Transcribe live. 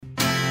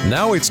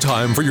Now it's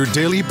time for your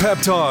daily pep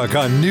talk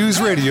on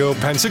News Radio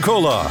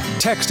Pensacola.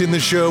 Text in the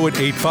show at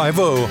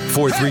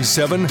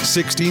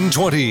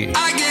 850-437-1620.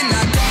 I get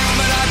knocked down,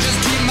 but I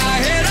just keep my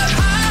head up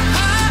high.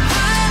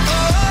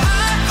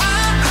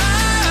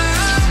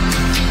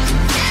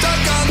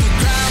 Stuck on the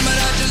ground, but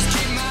I just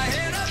keep my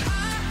head up.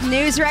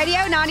 News Radio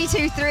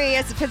 92.3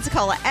 is the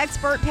Pensacola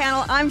Expert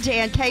Panel. I'm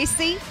Jan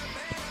Casey,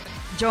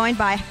 joined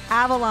by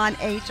Avalon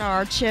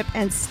HR, Chip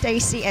and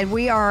Stacy, and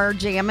we are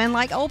jamming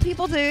like old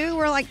people do.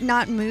 We're like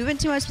not moving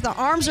too much, but the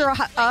arms are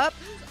up.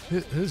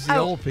 Who's the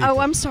old people? Oh,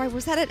 I'm sorry.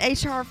 Was that an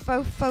HR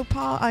faux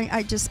pas?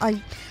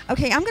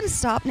 Okay, I'm going to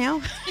stop now.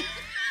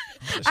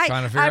 Just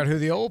trying to figure out who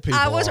the old people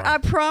are. I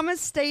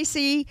promised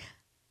Stacy.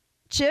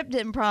 Chip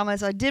didn't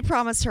promise. I did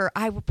promise her.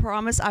 I will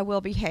promise I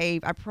will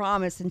behave. I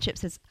promise. And Chip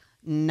says,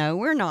 no,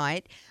 we're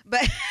not.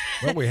 But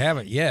well, we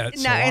haven't yet.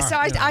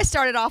 I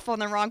started off on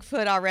the wrong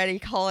foot already,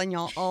 calling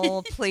y'all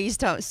old. Please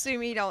don't sue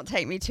me. Don't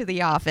take me to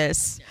the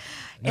office.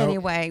 No,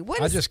 anyway,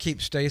 I just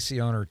keep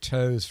Stacy on her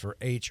toes for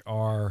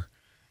HR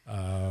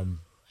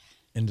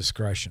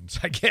indiscretions,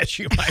 I guess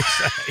you might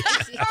say.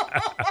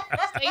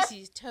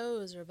 Stacy's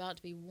toes are about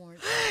to be worn.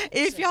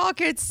 If y'all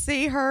could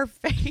see her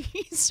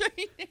face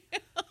right now.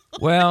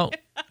 Well,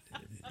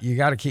 you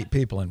got to keep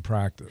people in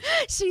practice.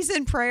 She's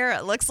in prayer,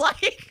 it looks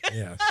like.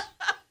 Yes.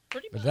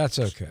 But that's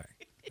okay.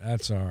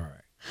 That's all right.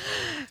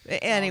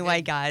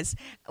 Anyway, guys,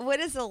 what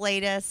is the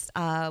latest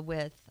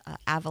with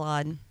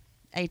Avalon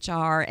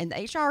HR and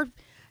the HR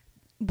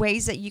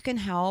ways that you can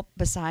help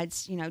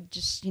besides,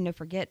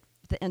 forget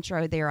the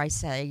intro there. I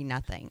say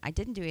nothing. I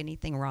didn't do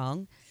anything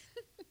wrong.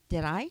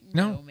 Did I?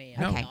 No,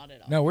 ma'am. Okay. Not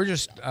at all. No, we're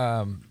just,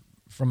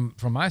 from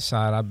my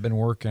side, I've been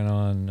working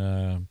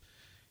on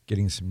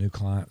getting some new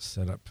clients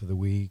set up for the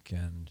week,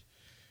 and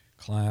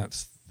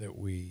clients that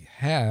we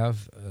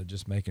have,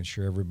 just making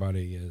sure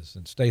everybody is,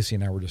 and Stacy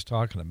and I were just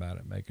talking about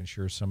it, making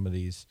sure some of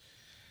these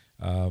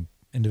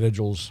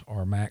individuals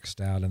are maxed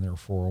out in their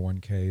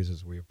 401ks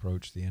as we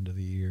approach the end of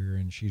the year,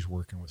 and she's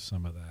working with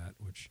some of that,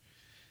 which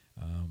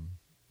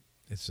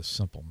it's a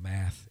simple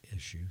math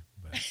issue.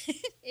 But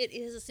It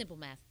is a simple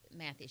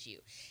math issue.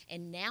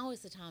 And now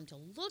is the time to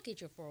look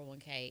at your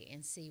 401k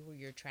and see where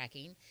you're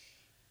tracking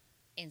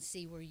and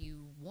see where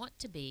you want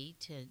to be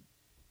to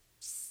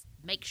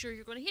make sure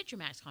you're going to hit your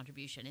max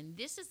contribution. And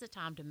this is the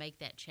time to make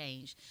that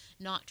change,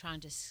 not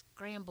trying to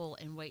scramble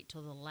and wait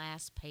till the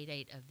last pay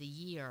date of the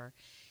year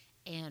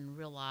and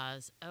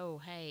realize, oh,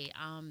 hey,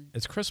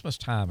 it's Christmas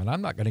time, and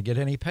I'm not going to get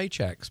any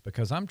paychecks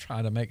because I'm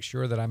trying to make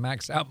sure that I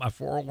max out my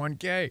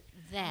 401k.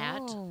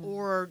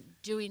 Or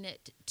doing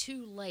it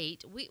too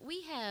late.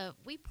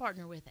 We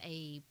partner with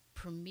a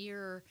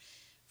premier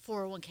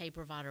 401k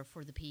provider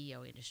for the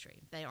PEO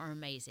industry. They are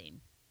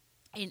amazing.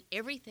 And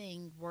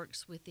everything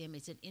works with them.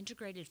 It's an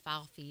integrated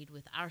file feed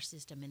with our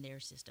system and their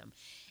system.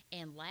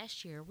 And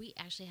last year, we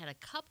actually had a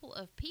couple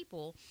of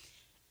people.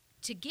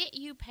 To get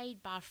you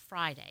paid by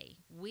Friday,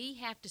 we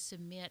have to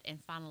submit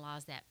and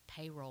finalize that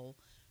payroll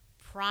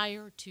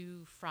prior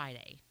to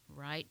Friday,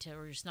 right?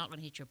 Or it's not going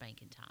to hit your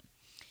bank in time.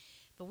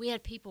 But we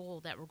had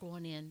people that were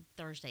going in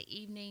Thursday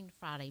evening,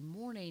 Friday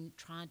morning,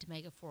 trying to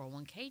make a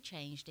 401k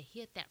change to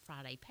hit that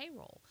Friday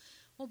payroll.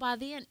 Well, by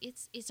then,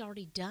 it's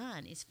already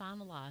done. It's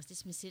finalized.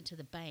 It's been sent to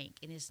the bank,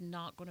 and it's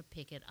not going to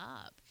pick it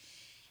up.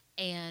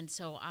 And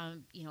so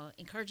I'm,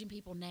 encouraging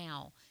people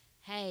now,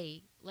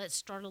 hey, let's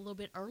start a little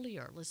bit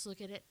earlier. Let's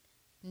look at it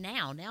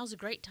now. Now's a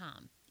great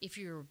time. If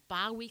you're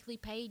bi-weekly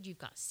paid, you've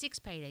got 6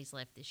 paydays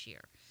left this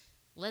year.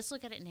 Let's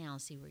look at it now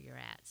and see where you're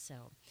at.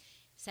 So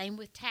same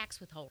with tax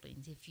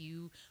withholdings. If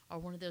you are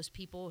one of those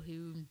people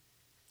who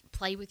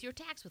play with your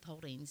tax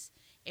withholdings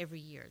every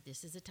year,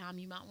 this is a time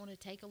you might want to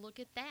take a look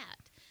at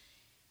that.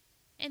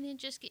 And then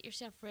just get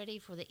yourself ready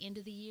for the end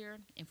of the year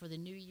and for the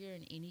new year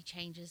and any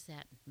changes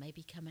that may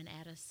be coming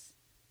at us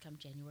come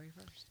January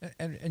 1st.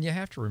 And you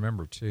have to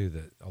remember, too,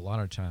 that a lot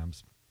of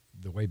times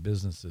the way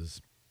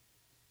businesses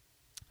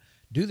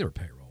do their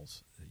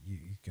payrolls,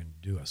 you can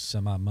do a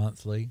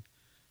semi-monthly,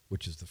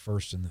 which is the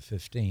 1st and the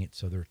 15th,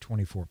 so there are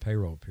 24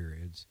 payroll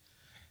periods,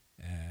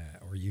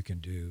 or you can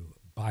do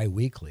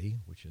bi-weekly,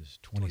 which is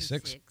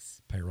 26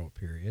 payroll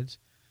periods.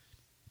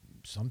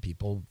 Some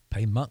people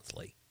pay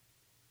monthly,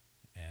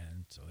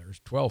 and so there's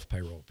 12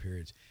 payroll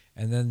periods,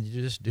 and then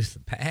you just do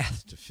the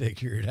math to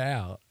figure it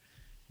out,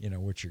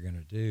 what you're going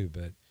to do.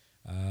 But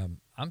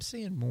I'm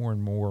seeing more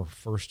and more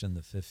 1st and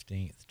the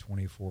 15th,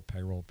 24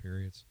 payroll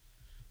periods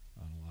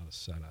on a lot of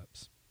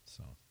setups,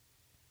 so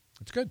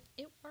it's good.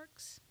 It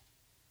works.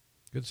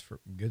 Good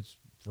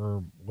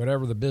for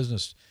whatever the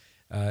business.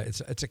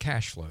 It's a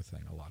cash flow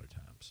thing a lot of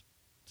times.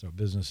 So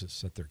businesses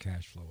set their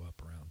cash flow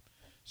up around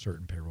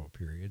certain payroll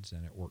periods,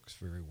 and it works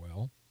very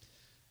well.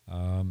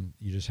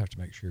 You just have to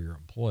make sure your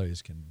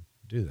employees can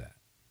do that.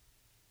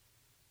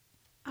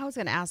 I was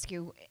going to ask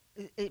you,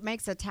 it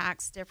makes a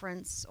tax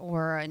difference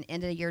or an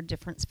end-of-the-year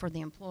difference for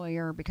the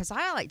employer? Because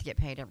I like to get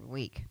paid every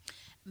week.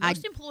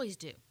 Most employees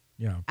do.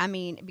 Yeah. I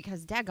mean,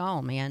 because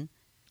daggone, man.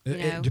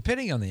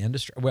 Depending on the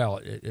industry,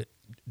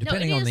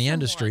 depending on the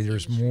industry,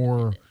 there's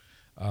more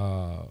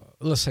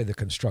let's say the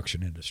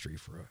construction industry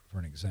for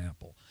an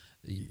example,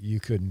 you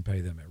couldn't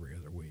pay them every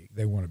other week.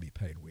 They want to be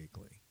paid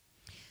weekly.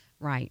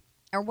 Right.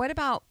 Or what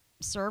about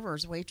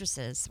servers,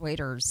 waitresses,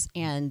 waiters,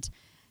 and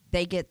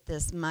they get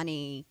this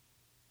money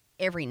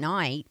every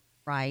night,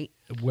 right?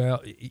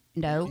 Well,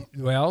 No.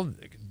 Well,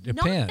 it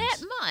depends. Not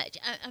that much.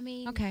 I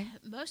mean, Okay.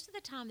 most of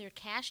the time they're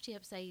cash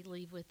tips they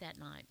leave with that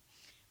night.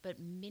 But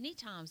many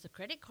times the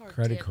credit card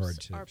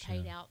tips are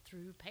paid out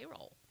through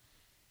payroll.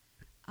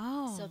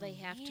 Oh. So they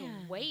have to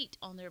man. wait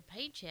on their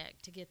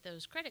paycheck to get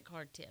those credit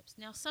card tips.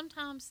 Now,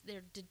 sometimes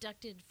they're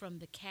deducted from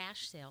the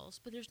cash sales,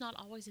 but there's not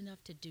always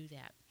enough to do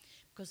that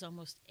because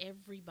almost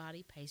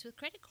everybody pays with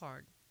credit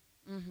card.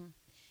 Mm-hmm.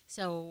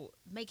 So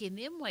making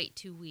them wait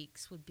 2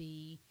 weeks would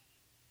be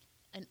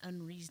an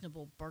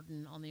unreasonable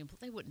burden on the employee.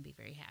 They wouldn't be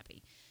very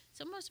happy.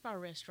 So most of our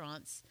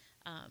restaurants,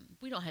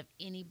 we don't have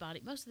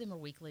anybody. Most of them are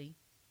weekly.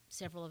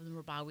 Several of them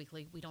are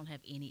biweekly. We don't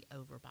have any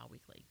over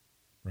biweekly.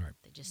 Right.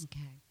 They just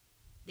Okay.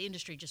 the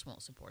industry just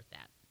won't support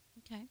that.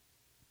 Okay.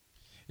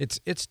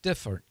 It's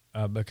different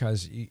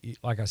because,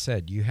 like I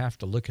said, you have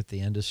to look at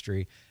the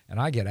industry. And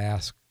I get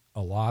asked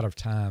a lot of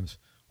times,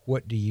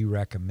 what do you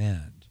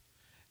recommend?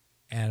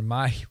 And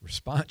my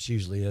response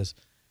usually is,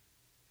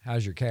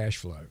 how's your cash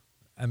flow?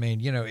 I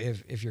mean,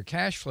 if your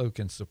cash flow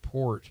can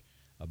support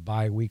a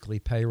biweekly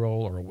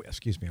payroll or,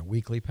 a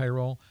weekly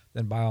payroll,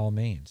 then by all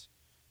means,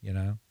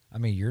 I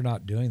mean, you're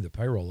not doing the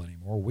payroll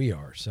anymore. We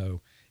are.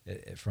 So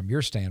from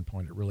your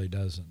standpoint, it really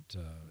doesn't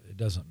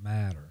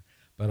matter.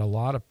 But a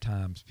lot of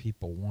times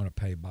people want to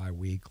pay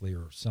biweekly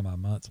or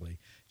semi-monthly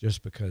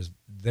just because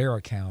their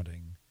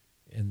accounting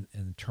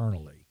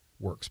internally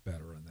works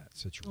better in that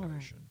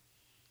situation.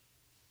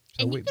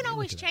 So and you can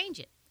always change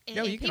it. And,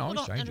 Yeah, and you can people always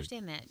don't change it.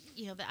 understand that.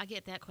 I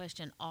get that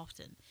question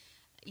often.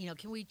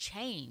 Can we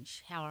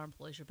change how our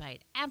employees are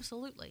paid?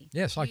 Absolutely.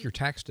 Yeah, it's like You- your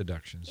tax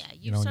deductions. Yeah,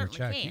 you on your certainly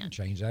check, you can. can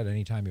change that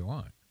anytime you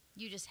want.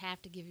 You just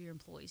have to give your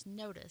employees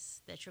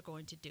notice that you're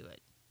going to do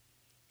it.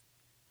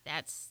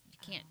 You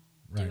can't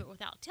do Right. it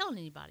without telling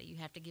anybody. You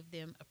have to give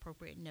them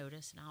appropriate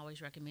notice, and I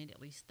always recommend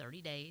at least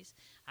 30 days.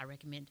 I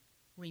recommend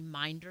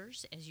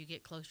reminders as you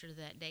get closer to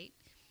that date.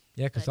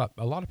 Yeah, because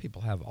a lot of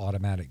people have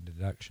automatic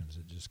deductions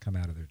that just come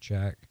out of their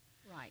check.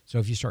 Right. So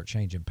if you start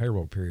changing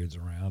payroll periods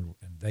around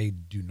and they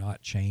do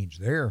not change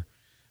their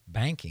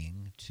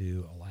banking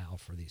to allow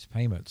for these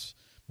payments,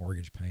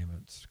 mortgage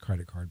payments,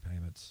 credit card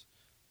payments,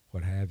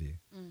 what have you,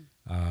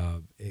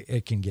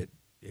 it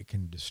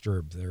can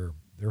disturb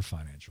their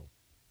financial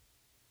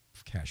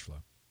cash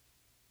flow.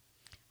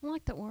 I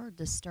like the word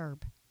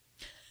disturb.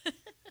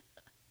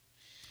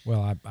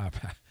 Well,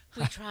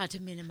 We try to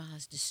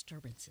minimize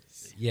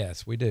disturbances.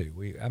 yes, we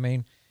do. I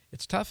mean,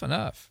 it's tough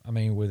enough. I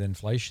mean, with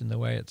inflation the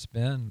way it's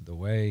been, the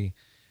way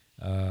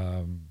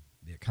the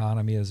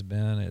economy has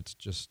been, it's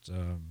just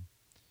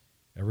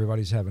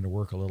everybody's having to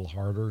work a little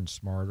harder and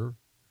smarter.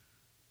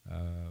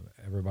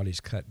 Everybody's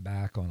cut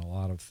back on a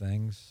lot of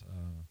things,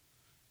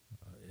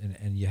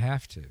 and you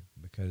have to,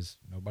 because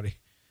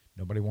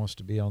nobody wants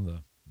to be on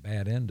the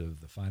bad end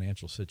of the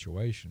financial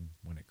situation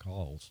when it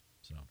calls.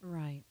 So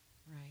Right.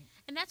 Right.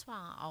 And that's why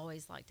I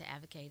always like to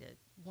advocate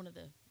one of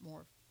the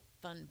more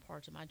fun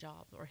parts of my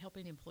job, or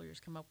helping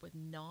employers come up with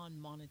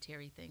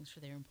non-monetary things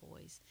for their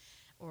employees,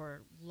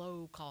 or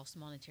low-cost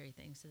monetary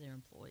things to their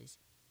employees.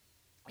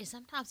 And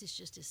sometimes it's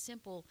just as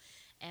simple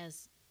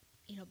as,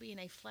 being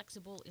a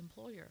flexible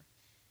employer.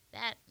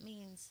 That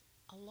means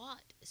a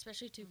lot,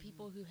 especially to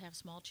people who have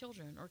small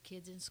children or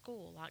kids in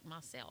school like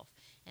myself.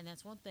 And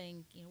that's one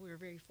thing, we were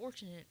very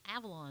fortunate at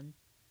Avalon.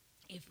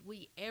 If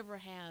we ever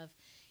have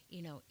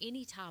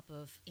any type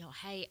of,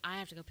 hey, I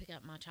have to go pick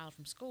up my child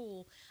from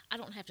school, I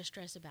don't have to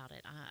stress about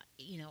it.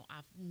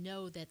 I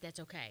know that that's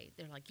okay.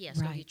 They're like, yes,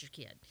 go Right. get your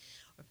kid.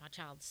 Or if my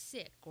child's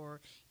sick,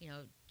 or,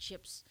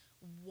 Chip's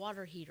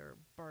water heater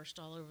burst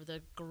all over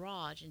the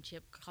garage, and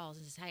Chip calls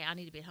and says, hey, I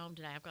need to be at home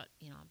today. I've got,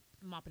 I'm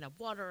mopping up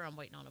water. I'm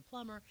waiting on a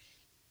plumber.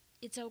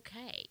 It's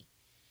okay,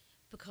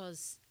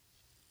 because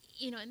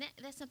and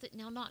that's something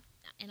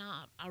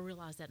I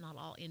realize that not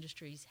all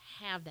industries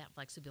have that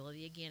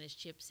flexibility. Again, as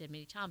Chip said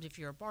many times, if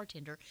you're a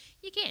bartender,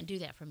 you can't do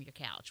that from your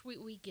couch.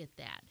 We get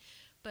that.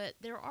 But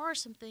there are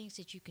some things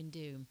that you can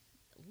do,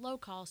 low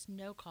cost,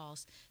 no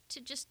cost, to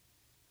just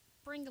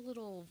bring a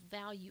little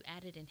value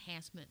added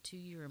enhancement to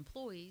your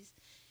employees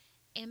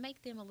and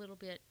make them a little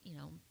bit,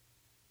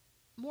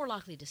 more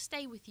likely to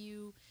stay with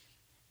you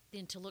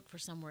than to look for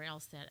somewhere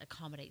else that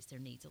accommodates their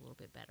needs a little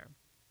bit better.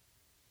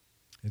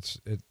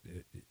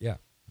 Yeah,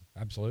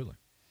 absolutely.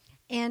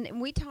 And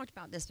we talked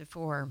about this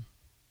before.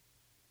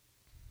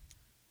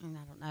 And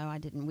I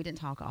don't know. We didn't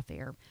talk off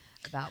air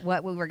about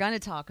what we were going to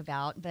talk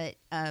about. But,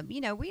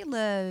 we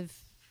live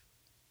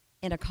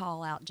in a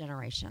call-out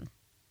generation.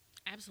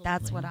 Absolutely.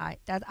 That's what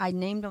I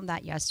named them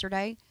that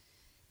yesterday,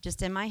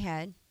 just in my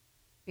head,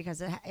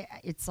 because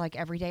it's like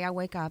every day I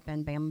wake up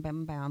and bam,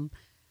 bam, bam.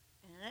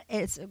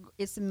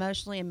 It's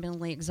emotionally and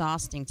mentally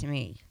exhausting to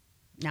me.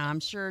 Now, I'm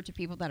sure to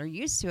people that are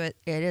used to it,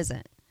 it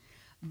isn't.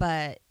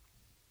 But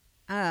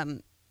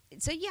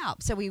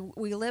so we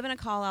live in a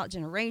call out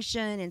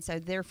generation, and so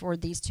therefore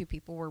these two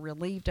people were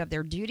relieved of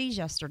their duties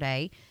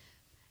yesterday.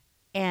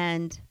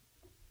 And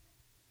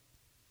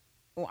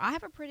well, I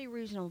have a pretty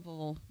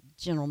reasonable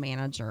general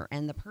manager,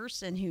 and the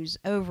person who's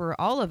over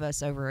all of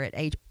us over at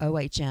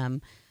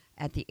OHM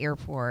at the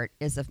airport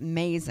is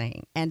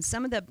amazing. And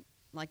some of the,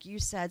 like you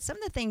said, some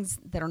of the things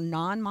that are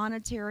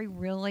non-monetary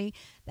really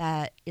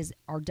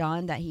are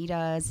done that he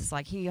does is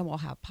like he will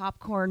have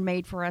popcorn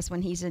made for us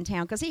when he's in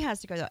town because he has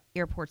to go to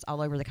airports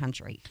all over the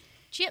country.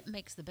 Chip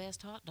makes the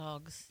best hot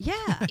dogs. Yeah.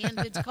 In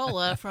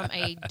Pensacola from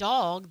a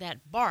dog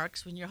that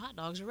barks when your hot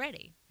dogs are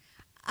ready.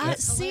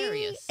 It's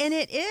hilarious. And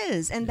it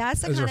is. And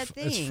that's the Those kind are of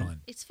It's thing.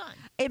 fun. It's fun.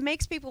 It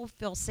makes people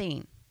feel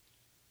seen.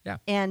 Yeah.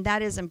 And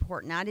that is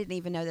important. I didn't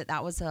even know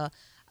that was a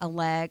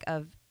leg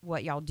of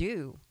what y'all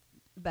do.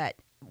 But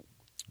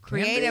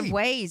creative be.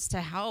 ways to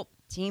help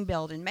team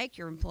build and make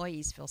your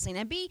employees feel seen.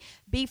 And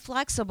be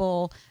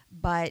flexible,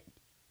 but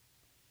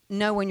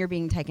know when you're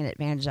being taken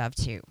advantage of,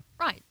 too.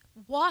 Right.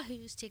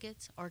 Wahoo's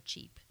tickets are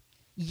cheap.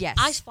 Yes.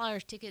 Ice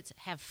Flyers tickets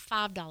have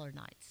 $5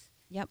 nights.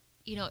 Yep.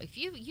 You know, if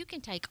you can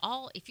take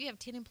if you have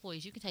 10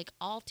 employees, you can take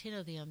all 10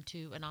 of them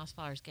to an Ice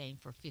Flyers game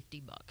for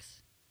 $50.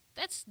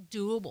 That's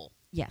doable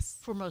Yes.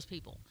 for most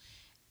people.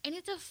 And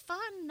it's a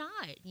fun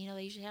night. You know,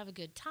 they usually have a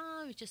good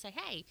time. It's just say,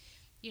 hey,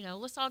 you know,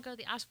 let's all go to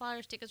the Ice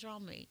Flyers. Tickets are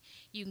on me.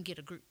 You can get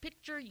a group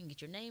picture. You can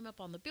get your name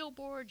up on the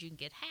billboard. You can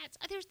get hats.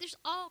 There's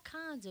all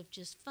kinds of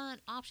just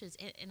fun options.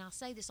 And I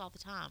say this all the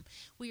time.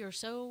 We are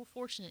so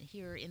fortunate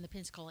here in the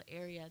Pensacola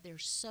area.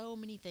 There's so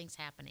many things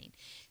happening,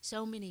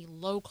 so many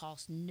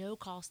low-cost,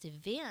 no-cost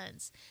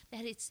events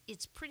that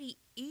it's pretty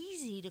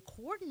easy to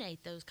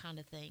coordinate those kind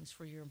of things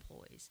for your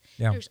employees.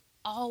 Yeah. There's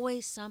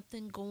always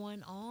something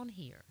going on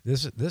here.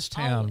 This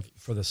town, Always.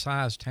 for the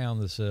size town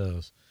this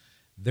is,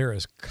 there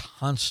is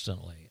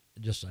constantly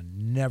just a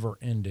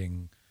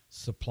never-ending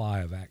supply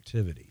of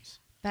activities.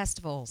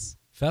 Festivals.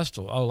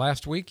 Festival. Oh,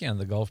 last weekend,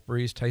 the Gulf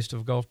Breeze, Taste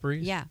of Gulf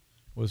Breeze. Yeah.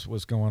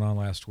 was going on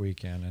last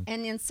weekend,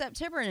 And in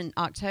September and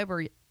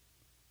October,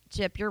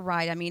 Chip, you're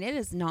right. I mean, it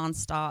is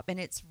nonstop and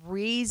it's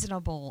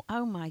reasonable.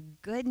 Oh my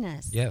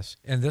goodness. yes.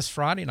 And this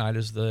Friday night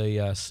is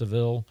the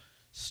Seville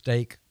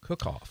Steak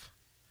Cook-Off.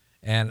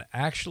 And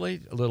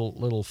actually, a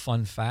little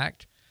fun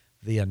fact: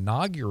 the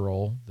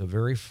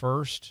very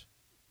first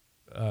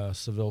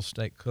Seville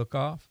Steak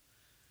Cook-Off,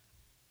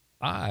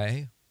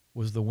 I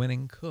was the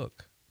winning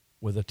cook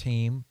with a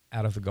team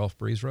out of the Gulf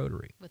Breeze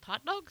Rotary. With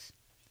hot dogs?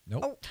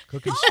 Nope, Oh.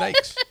 cooking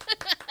steaks.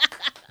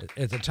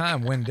 At the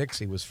time,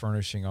 Winn-Dixie was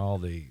furnishing all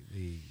the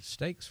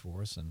steaks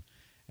for us,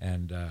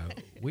 and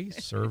we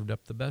served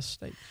up the best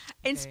steaks.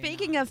 And Very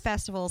speaking nice. of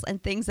festivals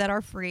and things that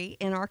are free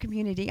in our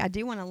community, I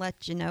do want to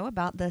let you know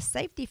about the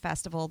Safety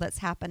Festival that's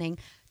happening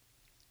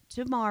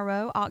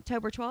tomorrow,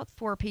 October 12th,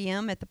 4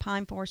 p.m. at the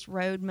Pine Forest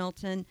Road,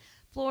 Milton,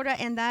 Florida.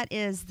 And that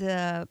is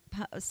the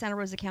Santa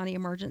Rosa County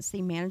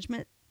Emergency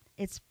Management.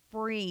 It's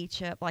free,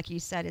 Chip. Like you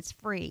said, it's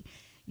free.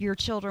 Your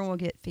children will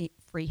get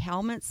free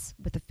helmets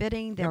with the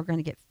fitting. They're going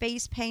to get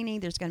face painting.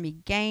 There's going to be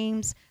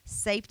games,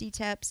 safety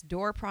tips,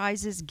 door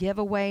prizes,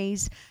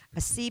 giveaways, a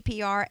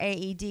CPR,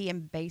 AED,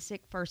 and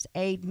basic first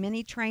aid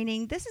mini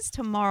training. This is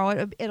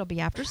tomorrow. It'll be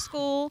after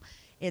school.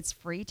 It's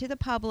free to the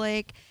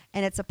public,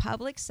 and it's a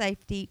public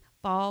safety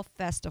fall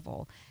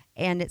festival.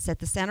 And it's at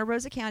the Santa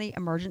Rosa County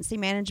Emergency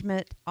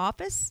Management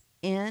Office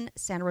in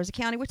Santa Rosa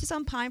County, which is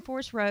on Pine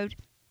Forest Road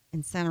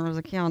in Santa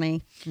Rosa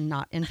County,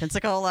 not in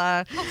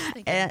Pensacola. I was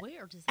thinking,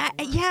 where does that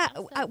work? Yeah, How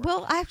does that work?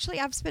 well, actually,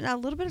 I've spent a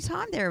little bit of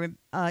time there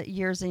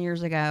years and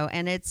years ago,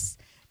 and it's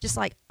just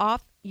like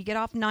you get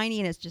off 90,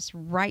 and it's just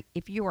right.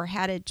 If you are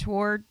headed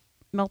toward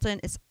Milton,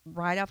 it's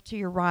right off to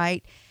your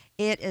right.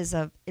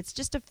 It's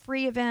just a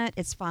free event.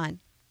 It's fun.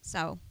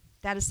 So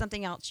that is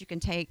something else you can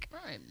take.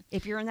 Right.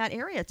 If you're in that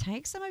area,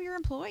 take some of your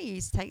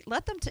employees.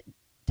 Let them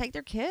take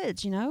their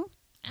kids,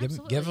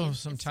 Absolutely. Give them It's-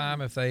 some it's time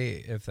fun.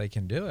 if they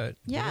can do it.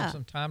 Give Yeah. them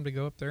some time to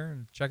go up there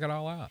and check it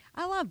all out.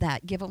 I love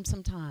that. Give them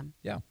some time.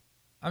 Yeah,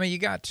 I mean, you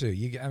got to.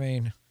 You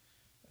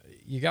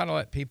got to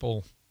let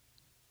people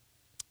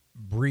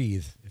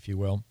breathe, if you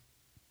will,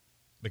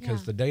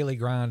 because Yeah. the daily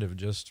grind of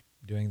just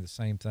doing the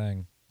same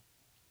thing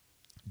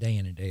day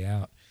in and day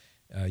out,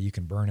 you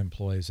can burn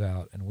employees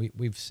out, and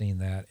we've seen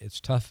that. It's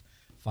tough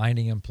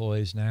finding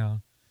employees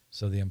now,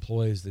 so the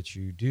employees that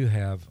you do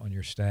have on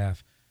your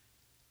staff,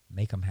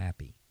 make them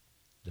happy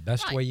the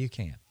best Right. way you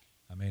can.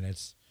 I mean,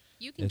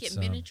 You can get It's,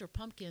 miniature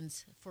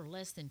pumpkins for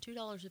less than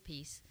 $2 a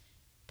piece.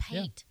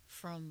 Paint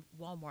from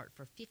Walmart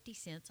for 50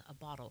 cents a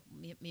bottle.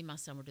 Me and my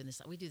son were doing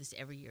this. We do this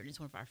every year, and it's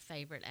one of our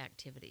favorite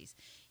activities.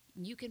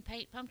 You can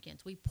paint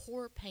pumpkins. We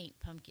pour paint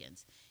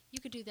pumpkins. You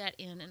could do that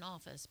in an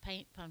office,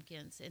 paint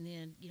pumpkins, and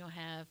then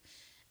have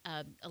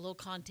a little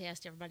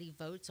contest. Everybody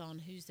votes on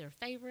who's their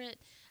favorite.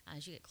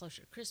 As you get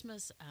closer to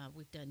Christmas,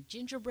 we've done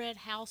gingerbread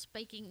house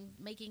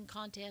making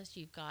contest.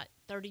 You've got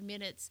 30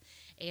 minutes,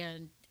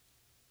 and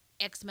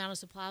X amount of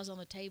supplies on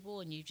the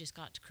table, and you just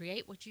got to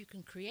create what you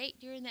can create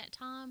during that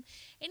time.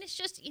 And it's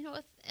just,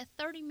 a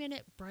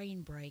 30-minute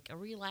brain break, a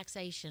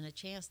relaxation, a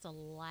chance to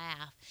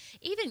laugh.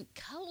 Even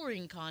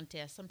coloring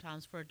contests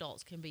sometimes for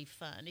adults can be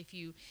fun. If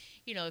you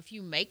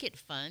make it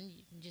fun,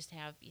 you can just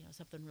have,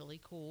 something really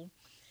cool.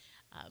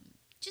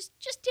 Just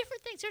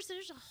different things.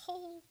 There's a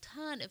whole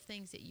ton of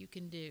things that you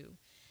can do.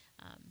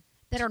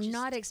 That are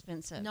not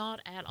expensive.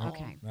 Not at all.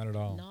 Okay. Not at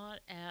all. Not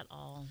at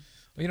all.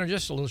 Well,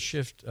 just a little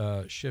shift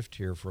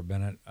here for a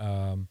minute.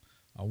 I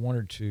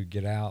wanted to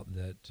get out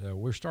that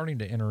we're starting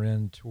to enter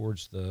in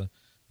towards the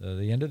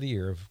end of the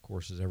year, of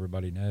course, as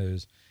everybody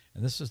knows,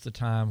 and this is the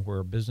time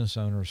where business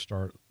owners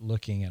start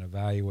looking and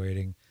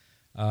evaluating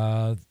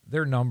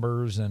their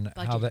numbers and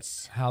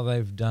Budgets. how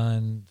they've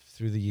done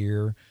through the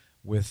year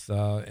with,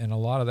 and a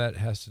lot of that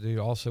has to do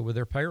also with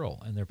their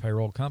payroll and their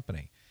payroll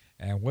company.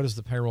 And what has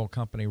the payroll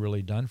company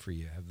really done for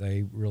you? Have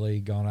they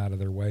really gone out of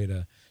their way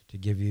to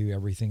give you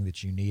everything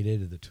that you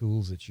needed, the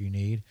tools that you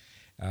need?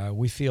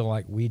 We feel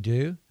like we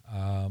do.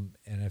 And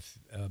if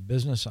a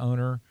business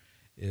owner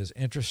is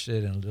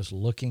interested in just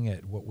looking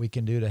at what we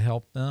can do to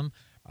help them,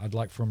 I'd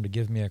like for them to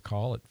give me a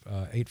call at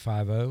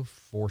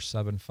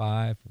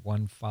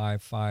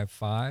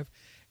 850-475-1555.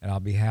 And I'll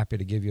be happy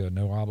to give you a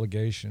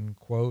no-obligation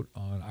quote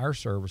on our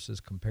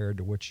services compared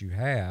to what you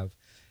have.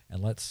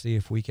 And let's see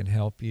if we can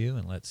help you,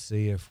 and let's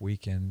see if we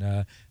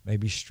can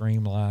maybe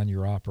streamline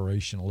your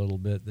operation a little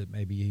bit that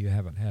maybe you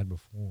haven't had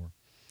before.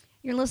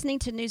 You're listening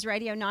to News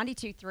Radio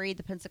 92.3,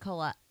 the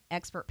Pensacola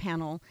Expert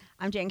Panel.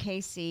 I'm Jan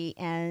Casey,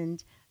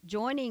 and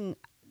joining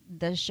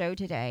the show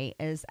today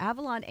is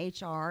Avalon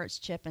HR. It's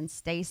Chip and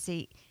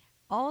Stacy.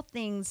 All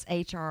things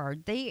HR.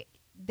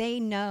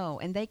 They know,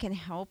 and they can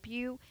help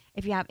you.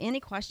 If you have any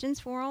questions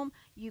for them,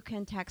 you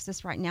can text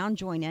us right now and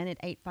join in at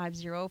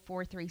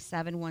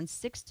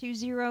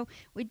 850-437-1620.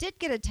 We did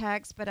get a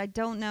text, but I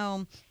don't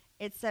know.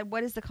 It said,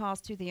 what is the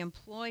cost to the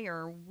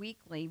employer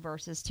weekly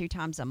versus 2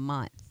 times a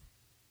month?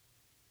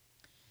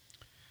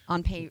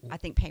 On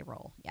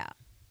payroll, yeah.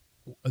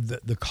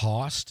 The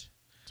cost?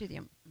 To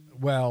the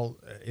Well,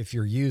 if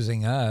you're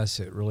using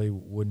us, it really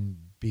wouldn't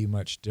be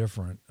much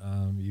different.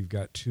 You've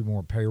got 2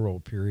 more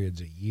payroll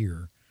periods a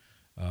year.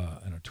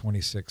 In a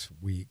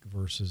 26-week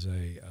versus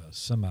a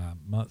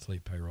semi-monthly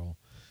payroll.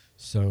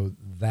 So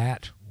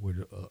that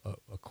would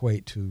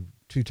equate to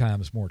 2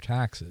 times more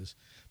taxes,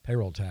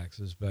 payroll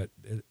taxes, but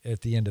at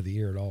the end of the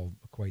year, it all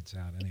equates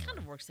out anyway. It kind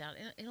of works out,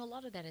 and a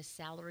lot of that is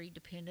salary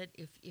dependent.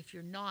 If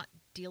you're not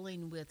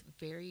dealing with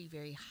very,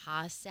 very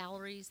high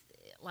salaries,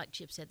 like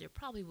Chip said, there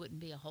probably wouldn't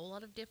be a whole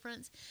lot of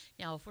difference.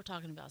 Now, if we're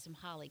talking about some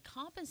highly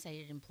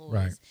compensated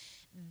employees,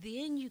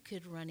 then you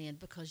could run in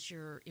because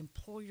your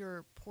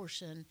employer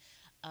portion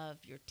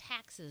of your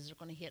taxes are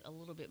going to hit a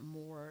little bit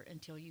more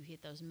until you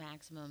hit those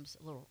maximums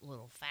a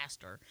little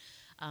faster.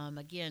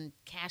 Again,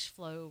 cash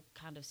flow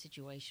kind of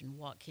situation.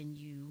 What can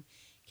you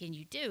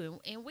do?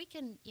 And we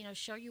can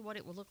show you what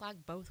it will look like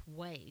both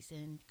ways.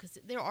 And because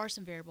there are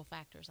some variable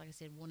factors, like I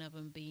said, one of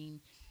them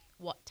being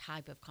what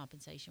type of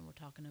compensation we're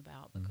talking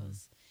about.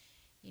 Because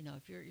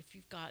if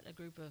you've got a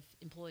group of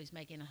employees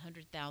making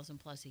 $100,000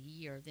 plus a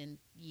year, then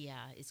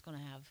it's going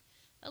to have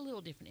a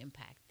little different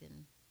impact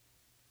than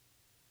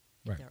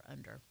if they're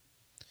under.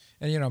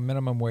 And,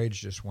 minimum wage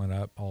just went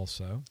up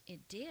also.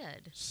 It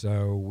did.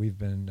 So we've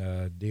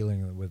been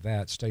dealing with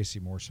that,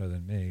 Stacy more so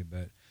than me,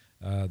 but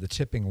the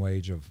tipping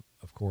wage, of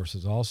course,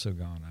 has also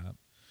gone up.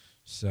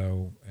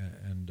 So,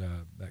 and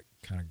that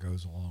kind of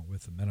goes along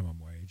with the minimum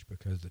wage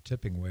because the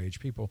tipping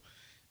wage, people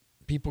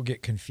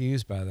get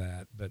confused by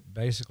that, but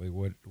basically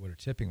what a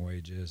tipping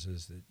wage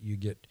is that you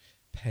get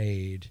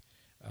paid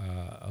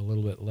a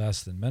little bit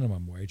less than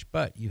minimum wage,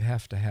 but you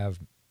have to have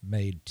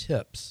made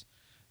tips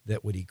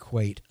that would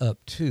equate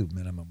up to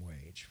minimum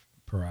wage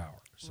per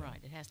hour. So right.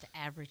 It has to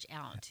average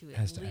out to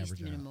at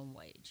least minimum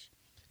wage.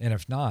 And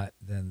if not,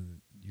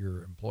 then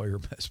your employer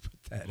must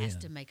put that in. Has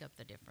to make up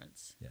the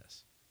difference.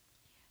 Yes.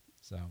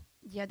 So.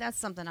 Yeah, that's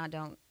something I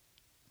don't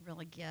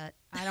really get.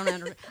 I don't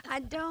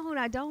I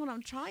don't.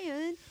 I'm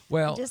trying.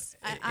 Well,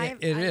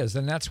 it is,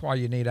 and that's why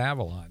you need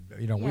Avalon.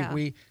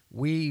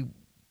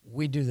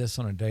 We do this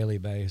on a daily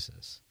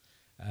basis.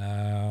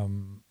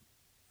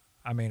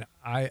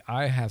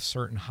 I have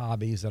certain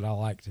hobbies that I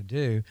like to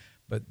do,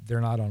 but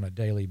they're not on a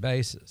daily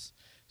basis.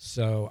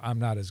 So I'm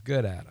not as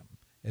good at them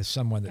as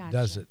someone that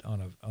does it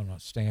on a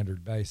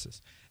standard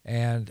basis.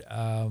 And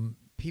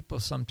people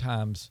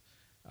sometimes,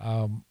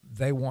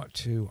 they want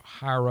to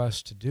hire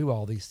us to do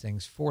all these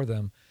things for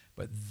them,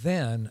 but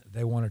then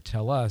they want to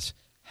tell us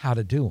how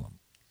to do them.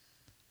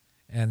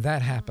 And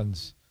that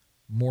happens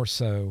more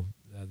so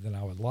than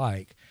I would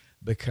like,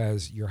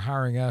 because you're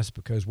hiring us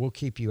because we'll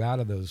keep you out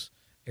of those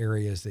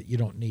areas that you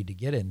don't need to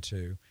get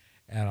into,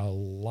 and a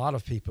lot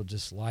of people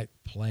just like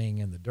playing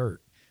in the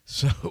dirt.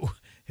 So,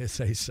 as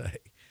they say,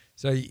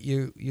 so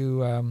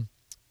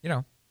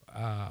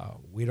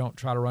we don't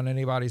try to run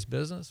anybody's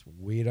business.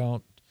 We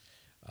don't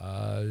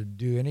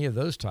do any of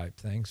those type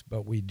things,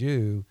 but we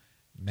do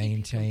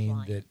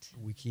maintain that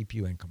we keep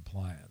you in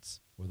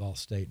compliance with all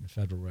state and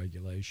federal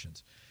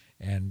regulations.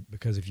 And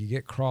because if you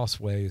get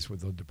crossways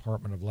with the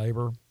Department of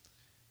Labor,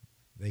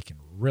 they can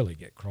really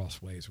get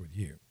crossways with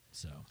you.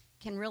 So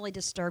Can really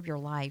disturb your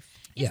life.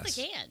 Yes,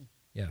 they can.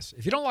 Yes.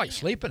 If you don't like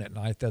sleeping at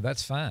night, though,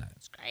 that's fine.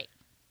 It's great.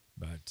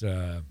 But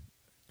and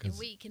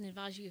we can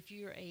advise you if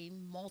you're a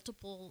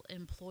multiple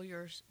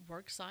employers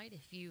work site,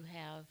 if you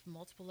have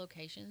multiple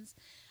locations,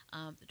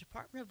 the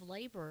Department of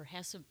Labor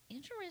has some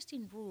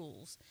interesting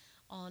rules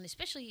on,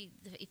 especially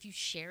if you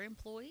share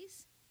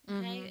employees.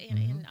 Okay,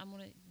 and I'm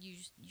going to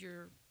use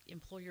your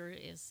employer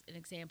as an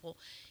example.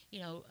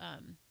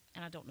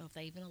 And I don't know if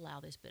they even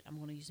allow this, but I'm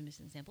going to use them as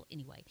an example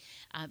anyway.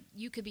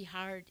 You could be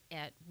hired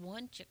at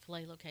one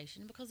Chick-fil-A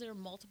location because there are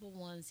multiple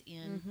ones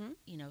in,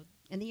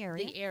 In the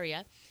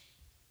area.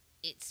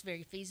 It's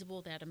very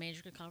feasible that a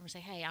manager could call and say,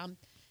 "Hey,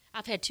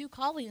 I've had 2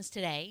 call-ins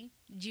today.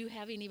 Do you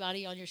have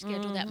anybody on your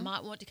schedule that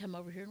might want to come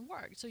over here and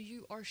work?" So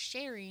you are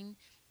sharing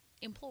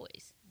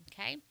employees.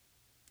 Okay.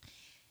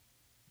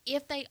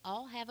 If they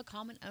all have a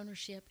common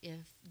ownership,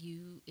 if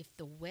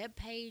the web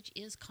page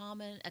is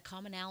a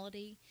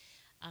commonality.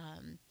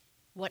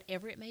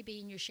 Whatever it may be,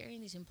 and you're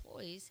sharing these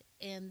employees,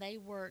 and they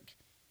work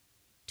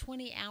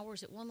 20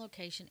 hours at one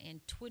location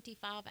and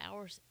 25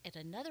 hours at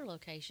another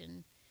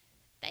location,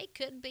 they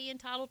could be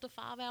entitled to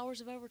 5 hours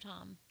of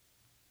overtime.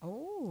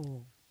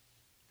 Oh.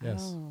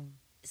 yes. Oh.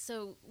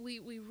 So we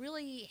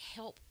really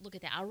help look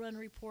at that. I run a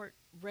report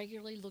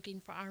regularly looking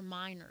for our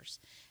minors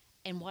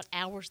and what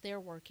hours they're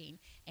working.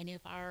 And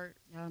if our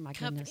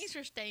companies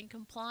are staying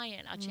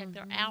compliant, I check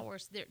their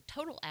hours, their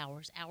total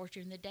hours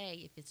during the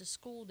day, if it's a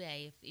school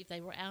day, if they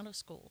were out of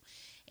school.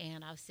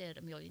 And I've said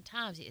a million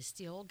times, it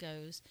still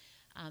goes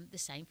the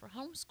same for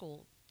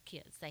homeschool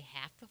kids. They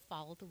have to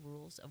follow the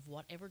rules of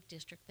whatever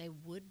district they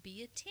would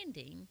be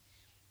attending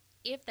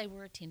if they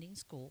were attending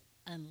school,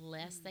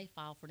 unless they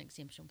file for an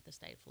exemption with the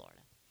state of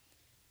Florida.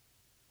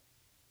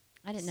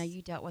 I didn't know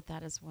you dealt with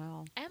that as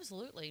well.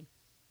 Absolutely.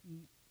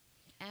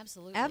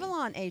 Absolutely.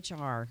 Avalon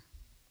HR.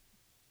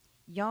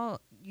 Y'all,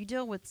 you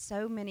deal with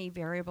so many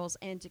variables,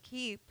 and to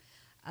keep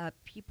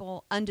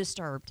people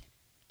undisturbed,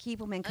 keep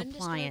them in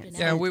compliance.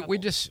 and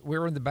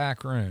We're in the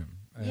back room.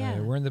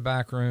 Yeah. We're in the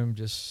back room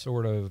just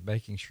sort of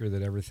making sure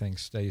that everything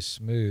stays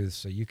smooth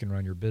so you can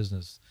run your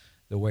business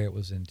the way it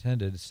was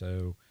intended.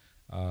 So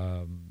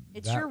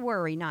it's your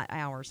worry, not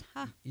ours.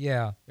 Huh.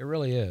 Yeah, it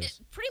really is.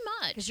 Pretty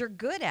much. Because you're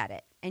good at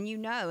it, and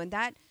and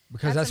that...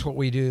 Because that's what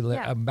we do.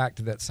 Yeah. I'm back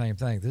to that same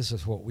thing. This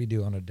is what we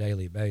do on a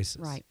daily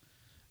basis. Right.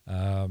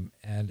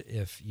 And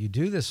if you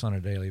do this on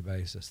a daily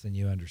basis, then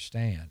you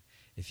understand.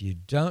 If you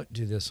don't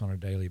do this on a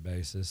daily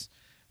basis,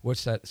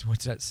 what's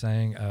that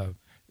saying?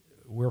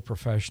 We're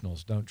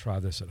professionals. Don't try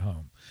this at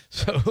home.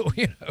 So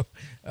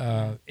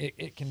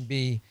it can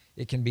be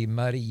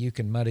muddy. You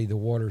can muddy the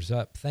waters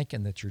up,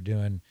 thinking that you're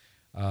doing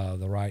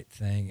the right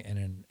thing, and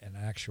in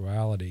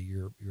actuality,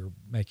 you're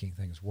making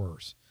things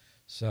worse.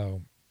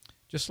 So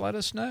just let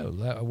us know.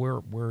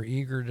 We're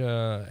eager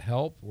to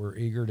help. We're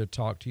eager to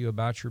talk to you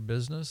about your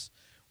business.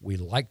 We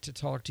like to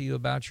talk to you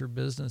about your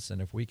business,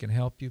 and if we can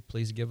help you,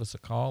 please give us a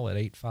call at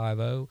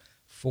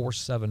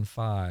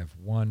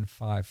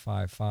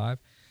 850-475-1555.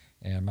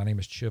 And my name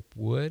is Chip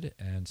Wood,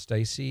 and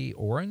Stacy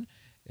Oren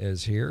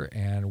is here,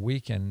 and we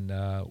can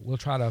we'll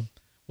try to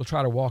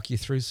walk you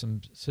through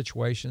some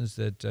situations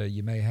that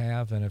you may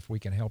have, and if we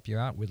can help you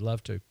out, we'd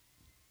love to.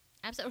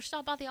 Absolutely. Or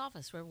stop by the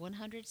office. We're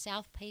 100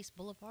 South Pace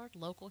Boulevard,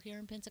 local here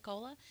in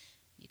Pensacola.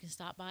 You can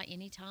stop by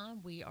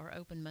anytime. We are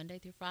open Monday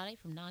through Friday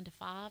from 9 to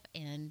 5.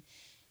 And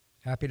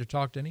happy to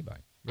talk to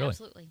anybody. Really.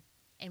 Absolutely.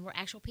 And we're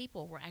actual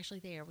people. We're actually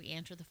there. We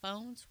answer the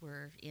phones.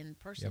 We're in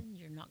person.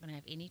 Yep. You're not going to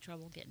have any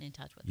trouble getting in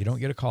touch with us. You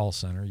don't get a call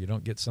center. You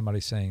don't get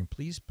somebody saying,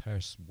 please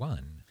press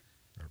 1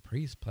 or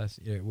please press.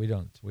 Yeah, we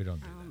don't do that.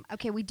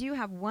 Okay, we do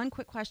have one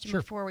quick question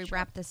before we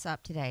wrap this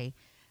up today.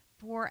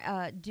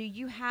 Do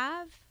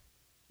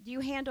you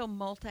handle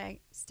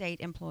multi-state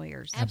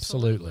employers?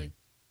 Absolutely.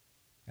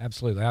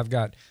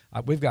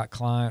 We've got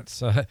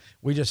clients.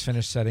 We just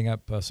finished setting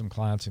up some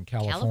clients in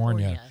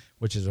California,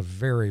 which is a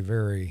very,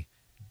 very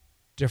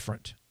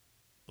different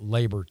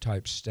labor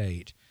type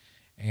state.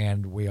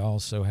 And we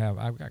also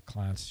I've got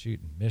clients in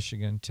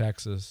Michigan,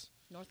 Texas,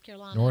 North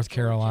Carolina,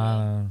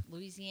 Georgia,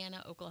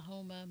 Louisiana,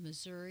 Oklahoma,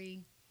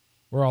 Missouri.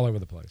 We're all over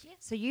the place. Yeah.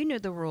 So you know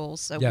the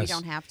rules, so we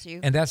don't have to.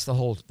 And that's the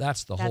whole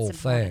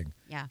thing.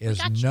 Yeah. Is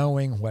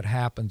knowing what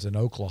happens in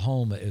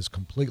Oklahoma is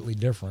completely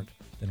different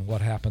than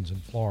what happens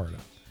in Florida.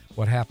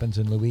 What happens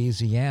in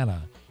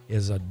Louisiana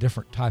is a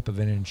different type of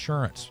an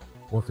insurance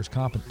workers'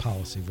 comp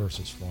policy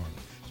versus Florida.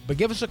 But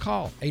give us a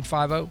call,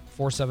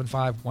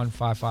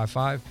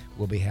 850-475-1555.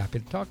 We'll be happy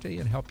to talk to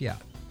you and help you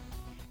out.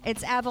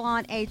 It's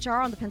Avalon HR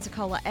on the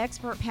Pensacola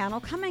Expert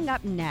Panel. Coming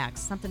up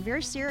next, something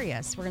very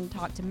serious. We're going to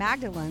talk to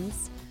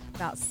Magdalene's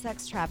about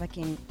sex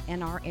trafficking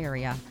in our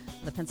area.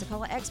 The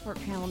Pensacola Expert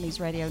Panel,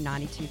 News Radio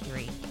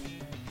 92.3.